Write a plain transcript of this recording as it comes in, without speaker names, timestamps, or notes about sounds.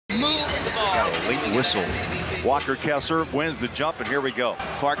Move the ball. Got a late whistle. Walker Kessler wins the jump, and here we go.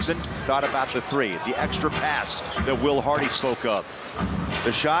 Clarkson thought about the three. The extra pass that Will Hardy spoke of.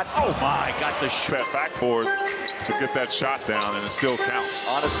 The shot, oh my, got the shot. Backboard to get that shot down, and it still counts.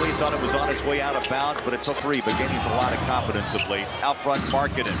 Honestly, thought it was on its way out of bounds, but it took three, but gaining a lot of confidence of late. Out front,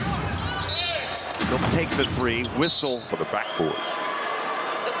 Markkanen. He'll take the three, whistle for the backboard.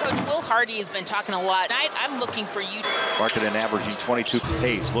 Coach, Will Hardy has been talking a lot. I'm looking for you. Markkanen averaging 22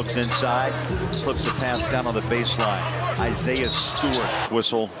 pace. Looks inside, slips the pass down on the baseline. Isaiah Stewart.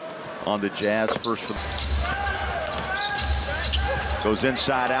 Whistle on the Jazz. First for goes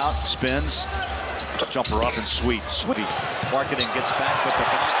inside out, spins. Jumper up and sweet. Markkanen gets back, but the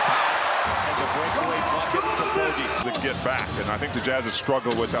bounce pass and the breakaway bucket to Bogey. To get back, and I think the Jazz have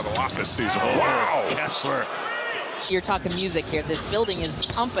struggled with that a lot this season. Oh, wow! Kessler. You're talking music here. This building is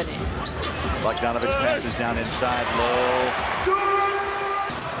pumping it. Bogdanovich passes down inside, low.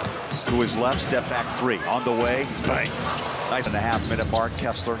 To his left, step back three. On the way, bang. Nice and a half minute mark.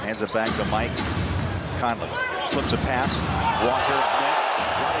 Kessler hands it back to Mike Conley. Slips a pass. Walker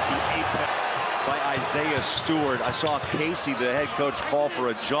right at the apex by Isaiah Stewart. I saw Casey, the head coach, call for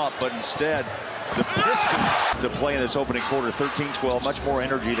a jump, but instead, the Pistons to play in this opening quarter, 13-12, much more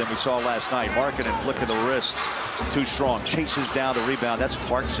energy than we saw last night. Markkanen flicking the wrist, too strong, chases down the rebound. That's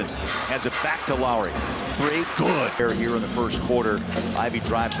Clarkson, hands it back to Lowry. Three, good. Here in the first quarter, Ivy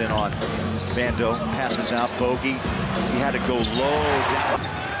drives in on Vando, passes out Bogey. He had to go low down.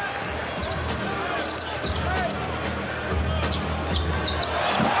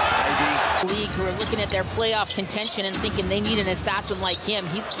 League who are looking at their playoff contention and thinking they need an assassin like him.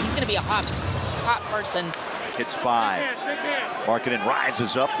 He's going to be a hot person. Hits five. Markkanen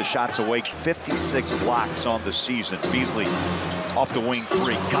rises up. The shot's away. 56 blocks on the season. Beasley off the wing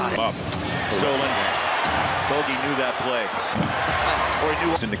three. Got it. Up. Stolen. Bogey knew that play. Or he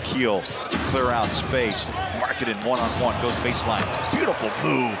knew it. In the keel. Clear out space. Markkanen one-on-one. Goes baseline. Beautiful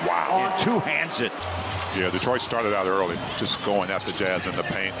move. Wow. And two-hands it. Yeah, Detroit started out early, just going at the Jazz in the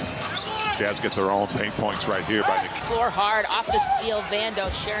paint. Jazz get their own paint points right here by the floor hard off the steal. Vando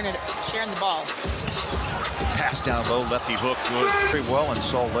sharing the ball. Pass down low, lefty hook, good. Very well in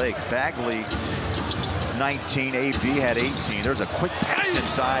Salt Lake. Bagley, 19. AB had 18. There's a quick pass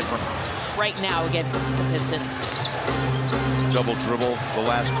inside from right now against the Pistons. Double dribble. The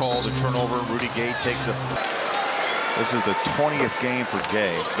last call, the turnover. Rudy Gay takes a. This is the 20th game for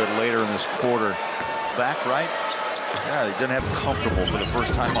Gay. A bit later in this quarter. Back right. Yeah, they didn't have him comfortable for the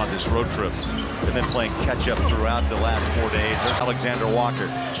first time on this road trip. They've been playing catch-up throughout the last 4 days. There's Alexander Walker.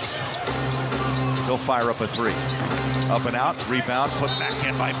 He'll fire up a three. Up and out, rebound, put back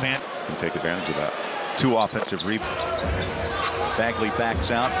in by Van. And take advantage of that. Two offensive rebounds. Bagley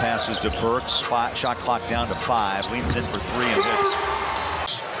backs out, passes to Burks. Shot clock down to 5. Leans in for three and hits.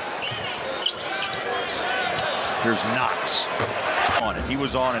 Here's Knox. On it. He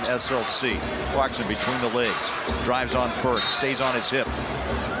was on an SLC. Clarkson between the legs. Drives on Burks. Stays on his hip.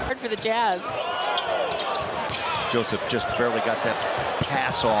 Hard for the Jazz. Joseph just barely got that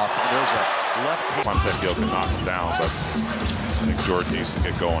pass off. There's a left hand. Montefiore can knock him down, but I think Jordan needs to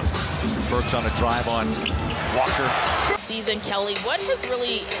get going. Burks on a drive on Walker. Season, Kelly, what has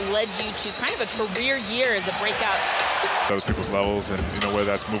really led you to kind of a career year as a breakout? Other people's levels, and whether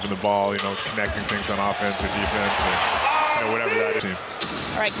that's moving the ball, connecting things on offense or defense, or whatever that is.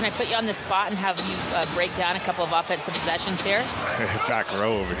 All right, can I put you on the spot and have you break down a couple of offensive possessions here? Back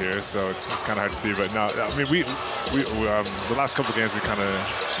row over here, so it's kind of hard to see. But no, I mean we the last couple of games we kind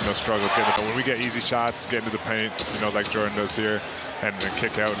of struggled getting it. But when we get easy shots, get into the paint, like Jordan does here, and then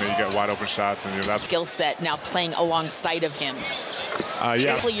kick out, and then you get wide open shots, and that's skill set now playing alongside of him.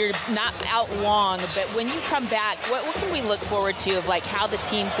 Yeah. Hopefully you're not out long, but when you come back, what can we look forward to of how the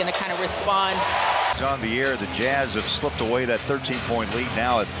team's going to kind of respond? It's on the air. The Jazz have slipped away that 13-point lead.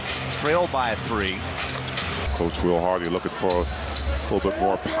 Now have trailed by 3. Coach Will Hardy looking for a little bit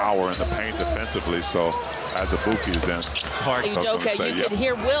more power in the paint defensively. So as Abuki is in, Udoka, you could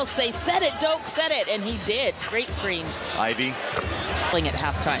hear Will say, "Set it, Doak, set it," and he did. Great screen. Ivy playing at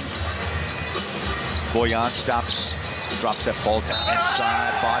halftime. Boyan stops. Drops that ball down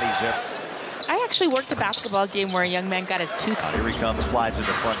inside, bodies it. I actually worked a basketball game where a young man got his tooth. Here he comes, flies into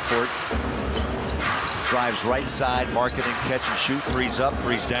front court. Drives right side, Markkanen catch and shoot. Three's up,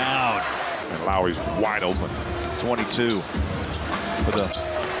 three's down. And Lowry's wide open. 22 for the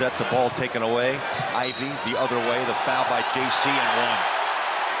set, the ball taken away. Ivy the other way, the foul by JC and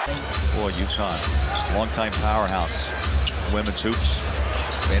 1. Boy, UConn, longtime powerhouse. Women's hoops.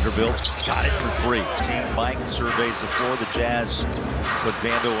 Vanderbilt got it for three. Team Mike surveys the floor. The Jazz put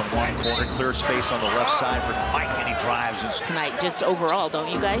Vando in one corner. Clear space on the left side for Mike, and he drives. And tonight, just overall, don't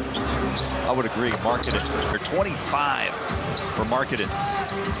you guys? I would agree. Marketing. They're 25 for Marketing.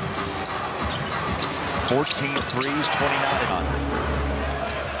 14 threes, 29 on.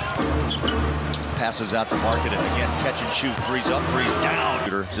 Passes out to Marketing. Again, catch and shoot. Threes up, threes down.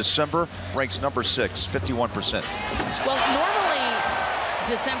 December ranks number 6, 51%. Well, normally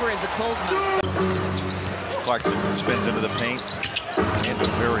December is a cold month. Clarkson spins into the paint and is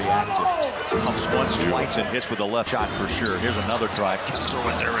very active. Pumps once, twice, and hits with a left shot for sure. Here's another drive. Kessler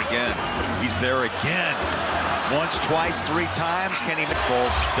was there again. He's there again. Once, twice, 3 times. Can he make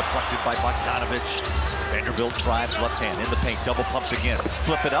balls deflected by Bogdanovich? Vanderbilt drives left hand in the paint. Double pumps again.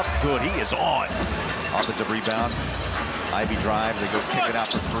 Flip it up. Good. He is on. Offensive rebound. Ivy drives. They go kick it out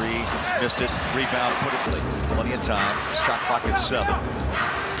for 3. Missed it. Rebound. Put it late. Plenty of time. Shot clock at 7.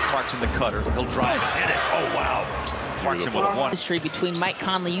 Clarkson the cutter. He'll drive and hit it. Oh, wow. Clarkson with a 1. History between Mike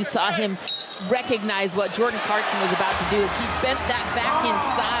Conley. You saw him recognize what Jordan Clarkson was about to do as he bent that back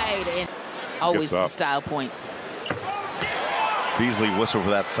inside, and always some style points. Beasley whistle for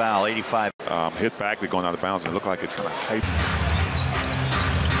that foul. 85. Hit back, they're going out of bounds, and it looked like it's kind of hype.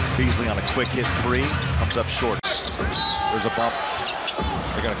 Beasley on a quick hit 3. Comes up short. There's a bump.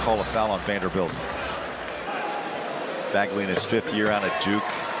 They're going to call a foul on Vanderbilt. Bagley in his 5th year out at Duke.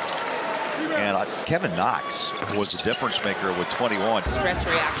 And Kevin Knox was the difference maker with 21. Stress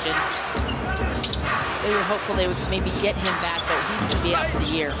reaction. They were hopeful they would maybe get him back, but he's going to be out for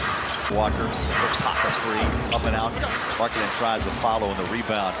the year. Walker, pop a 3, up and out. Marketing tries to follow in the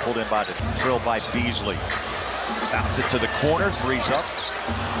rebound. Pulled in by the drill by Beasley. Bounce it to the corner, 3's up.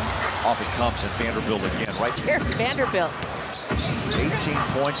 Off it comes, and Vanderbilt again, right here. Vanderbilt. 18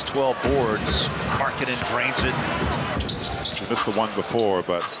 points, 12 boards. Marketing drains it. He missed the one before,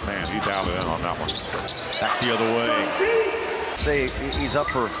 but man, he dialed it in on that one. Back the other way. Say he's up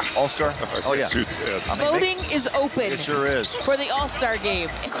for All-Star? Oh, yeah. Voting is open. It sure is. For the All-Star game.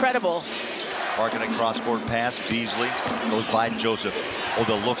 Incredible. Marketing cross-court pass. Beasley goes by Joseph. Oh,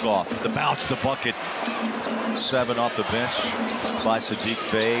 the look off. The bounce, the bucket. 7 off the bench by Sadiq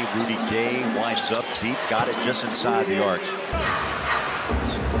Bey. Rudy Gay winds up deep. Got it just inside the arc.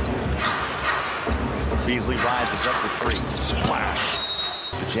 Beasley rises up for 3. Splash.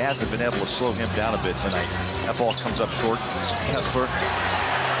 The Jazz have been able to slow him down a bit tonight. That ball comes up short. Kessler.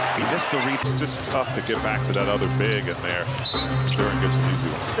 He missed the read. It's just tough to get back to that other big in there. Duran gets an easy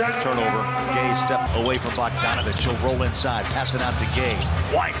one. Turnover. Gay step away from Bogdanovich. He'll roll inside. Pass it out to Gay.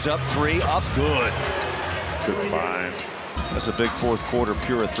 Winds up 3. Up good. Good find. That's a big 4th quarter.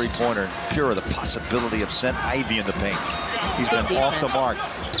 Pure 3-pointer. Pure the possibility of sent Ivy in the paint. He's been off the mark.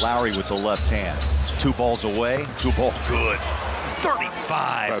 Lowry with the left hand. 2 balls away. 2 ball good.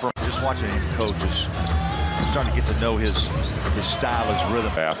 35. Just watching him coach is starting to get to know his style, his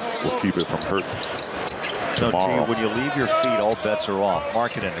rhythm. Will keep it from hurting. No, G, when you leave your feet, all bets are off.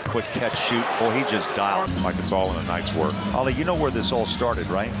 Marketing, a quick catch shoot. Oh, he just dialed. Like it's all in a night's work. Ollie, you know where this all started,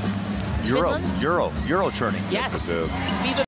 right? Euro turning. Yes, it did.